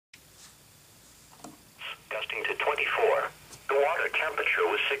adjusting to 24. The water temperature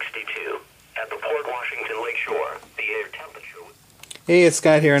was 62. At the Port Washington Lakeshore, the air temperature was... Hey, it's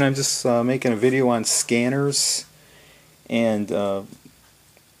Scott here, and I'm just making a video on scanners and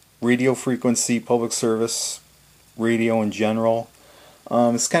radio frequency, public service, radio in general.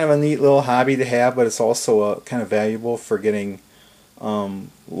 It's kind of a neat little hobby to have, but it's also kind of valuable for getting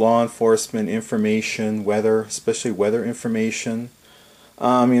law enforcement information, weather, especially weather information.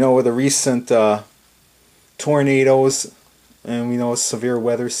 You know, with the recent tornadoes, and we know it's severe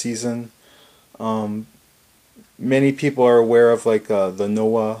weather season, many people are aware of like the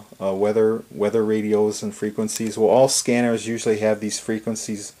NOAA weather radios and frequencies. Well, all scanners usually have these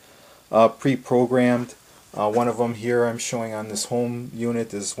frequencies pre-programmed. One of them here I'm showing on this home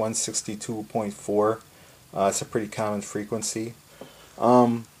unit is 162.4. It's a pretty common frequency.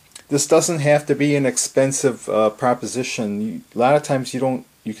 This doesn't have to be an expensive proposition. A lot of times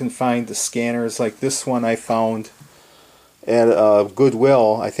you can find the scanners like this one I found at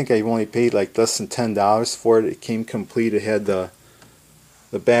Goodwill. I think I only paid like less than $10 for it. It came complete. It had the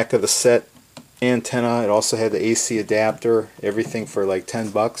back of the set antenna. It also had the AC adapter. Everything for like 10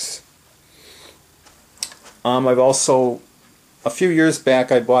 bucks. I've also, a few years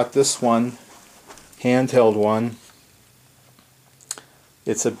back, I bought this one, handheld one.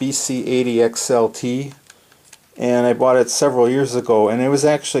 It's a Bcat Xlt, and I bought it several years ago, and it was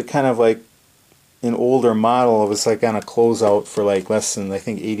actually kind of like an older model. It was like on a closeout for like less than, I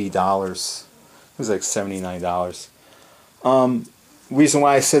think, $80. It was like $79. Reason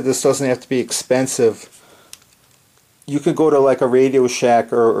why I said this doesn't have to be expensive, you could go to like a Radio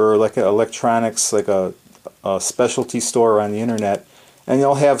Shack or like an electronics, like a specialty store on the internet, and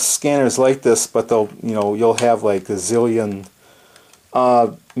you'll have scanners like this, but you'll have like a zillion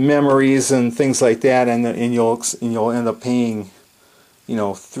memories and things like that, and you'll end up paying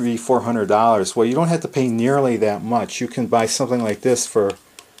 $300-400. Well, you don't have to pay nearly that much. You can buy something like this for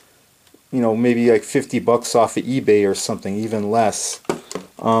maybe like 50 bucks off of eBay or something, even less.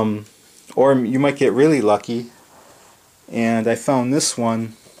 Or you might get really lucky, and I found this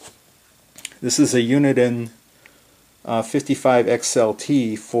one. This is a unit in 55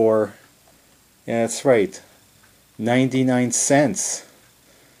 XLT for, yeah, that's right, 99 cents.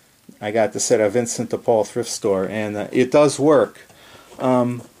 I got this at a Vincent de Paul thrift store, and it does work.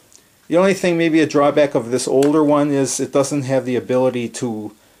 The only thing, maybe a drawback of this older one, is it doesn't have the ability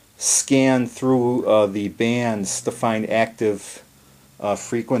to scan through the bands to find active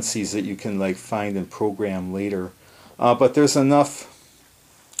frequencies that you can like find and program later. But there's enough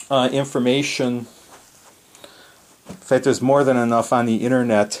information. In fact, there's more than enough on the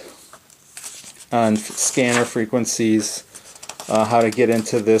internet on scanner frequencies, how to get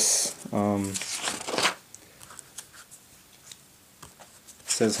into this. It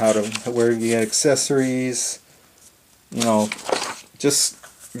says where you get accessories, just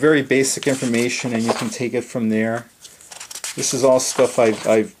very basic information, and you can take it from there. This is all stuff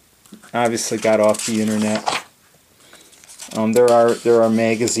I've obviously got off the internet. There are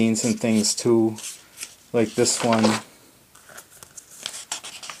magazines and things too, like this one,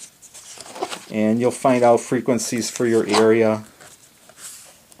 and you'll find out frequencies for your area.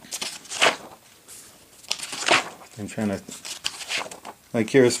 I'm trying to, like,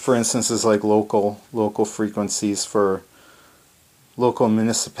 here's, for instance, is like local frequencies for local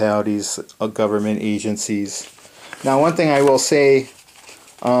municipalities, government agencies. Now, one thing I will say,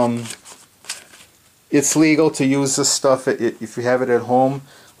 it's legal to use this stuff if you have it at home.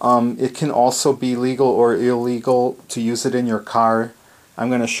 It can also be legal or illegal to use it in your car. I'm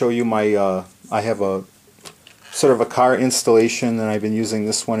going to show you my, I have a sort of a car installation, and I've been using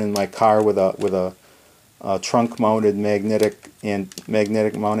this one in my car with a trunk mounted magnetic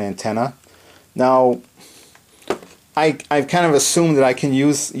mount antenna. Now, I've kind of assumed that I can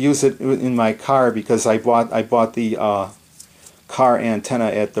use it in my car because I bought the car antenna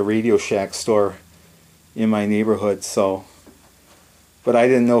at the Radio Shack store in my neighborhood. So, but I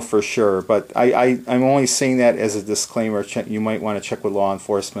didn't know for sure. But I'm only saying that as a disclaimer. You might want to check with law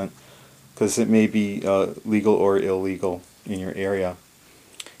enforcement, because it may be legal or illegal in your area.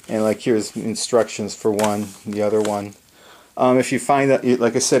 And like, here's instructions for one, the other one. If you find that,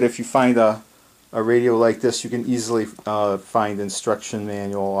 like I said, if you find a radio like this, you can easily find instruction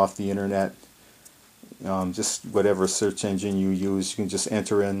manual off the internet. Just whatever search engine you use, you can just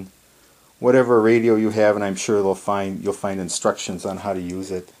enter in whatever radio you have, and I'm sure you'll find instructions on how to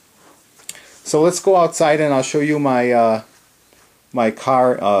use it. So let's go outside, and I'll show you my my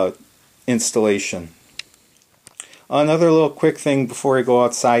car installation. Another little quick thing before I go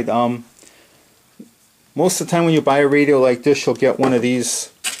outside. Most of the time when you buy a radio like this, you'll get one of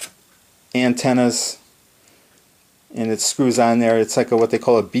these antennas and it screws on there. It's like what they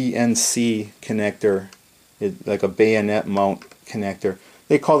call a BNC connector, like a bayonet mount connector.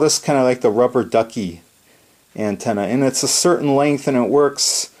 They call this kind of like the rubber ducky antenna, and it's a certain length, and it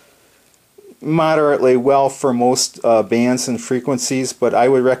works moderately well for most bands and frequencies, but I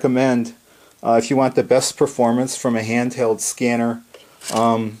would recommend, if you want the best performance from a handheld scanner,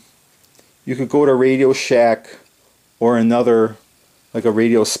 you could go to Radio Shack or another, like a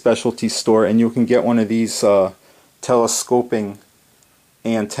radio specialty store, and you can get one of these telescoping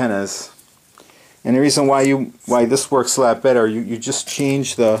antennas. And the reason why this works a lot better, you just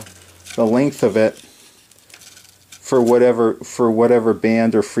change the length of it for whatever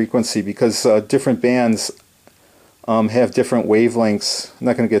band or frequency, because different bands have different wavelengths. I'm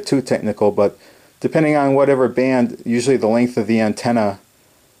not going to get too technical, but depending on whatever band, usually the length of the antenna,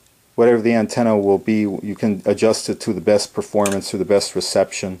 whatever the antenna will be, you can adjust it to the best performance or the best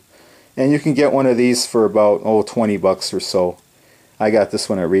reception. And you can get one of these for about $20 or so. I got this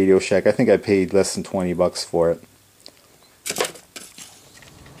one at Radio Shack. I think I paid less than $20 for it.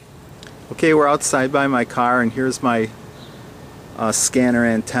 Okay, we're outside by my car, and here's my scanner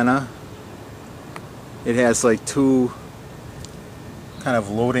antenna. It has like two kind of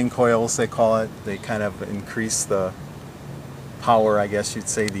loading coils, they call it. They kind of increase the power, I guess you'd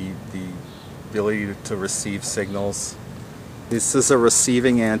say, the ability to receive signals. This is a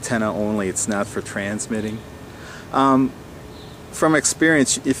receiving antenna only, it's not for transmitting. From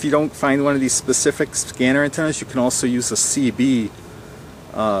experience, if you don't find one of these specific scanner antennas, you can also use a CB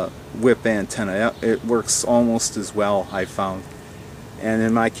whip antenna. It works almost as well, I found. And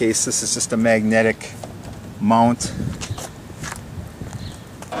in my case, this is just a magnetic mount.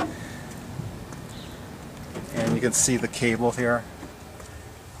 And you can see the cable here.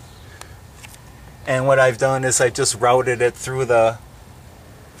 And what I've done is I just routed it through the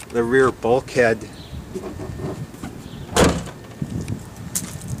rear bulkhead,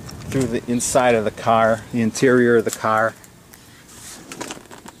 through the inside of the car, the interior of the car.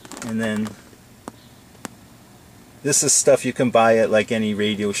 And then this is stuff you can buy at like any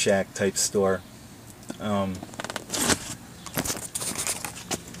Radio Shack type store. And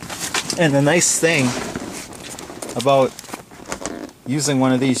the nice thing about using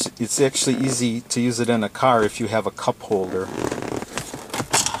one of these, it's actually easy to use it in a car if you have a cup holder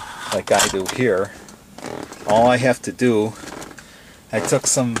like I do here. All I have to do, I took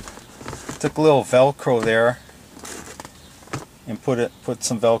a little Velcro there and put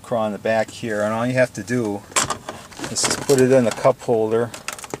some Velcro on the back here, and all you have to do is just put it in the cup holder,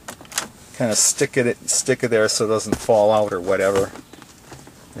 kind of stick it there so it doesn't fall out or whatever.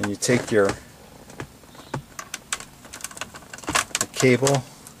 And you take your cable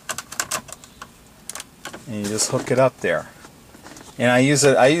and you just hook it up there. And I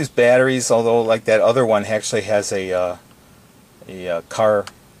use batteries, although like that other one actually has a car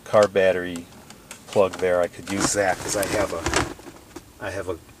battery plug there. I could use that because I have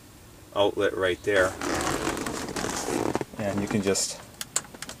a outlet right there, and you can just,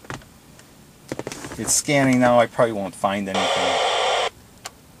 it's scanning now. I probably won't find anything,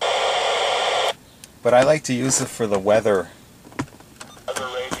 but I like to use it for the weather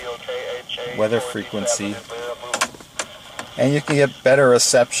frequency, and you can get better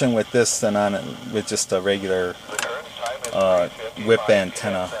reception with this than with just a regular whip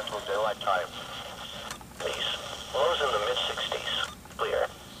antenna. Lows in the mid-60s, clear.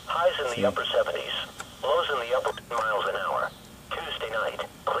 Highs in the upper 70s. Lows in the upper 10 miles an hour. Tuesday night,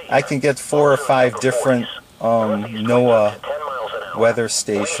 clear. I can get 4 or 5 different NOAA weather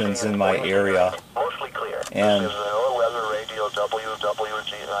stations in my area, Mostly clear. and This is NOAA Weather Radio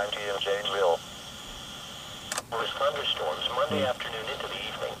WWG19 in Janesville. With thunderstorms Monday afternoon into the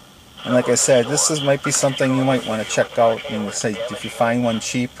evening. and like I said, might be something you might want to check out. And say if you find one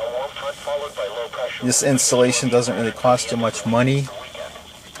cheap, this installation doesn't really cost you much money.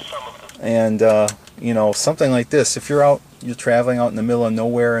 And you know, something like this, if you're traveling out in the middle of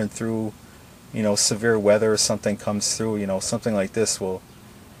nowhere and through, you know, severe weather or something comes through, you know, something like this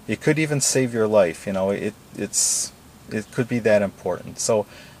it could even save your life. You know, it could be that important. So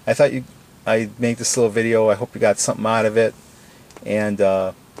I thought I'd make this little video. I hope you got something out of it. And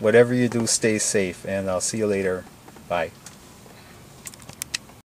whatever you do, stay safe. And I'll see you later. Bye.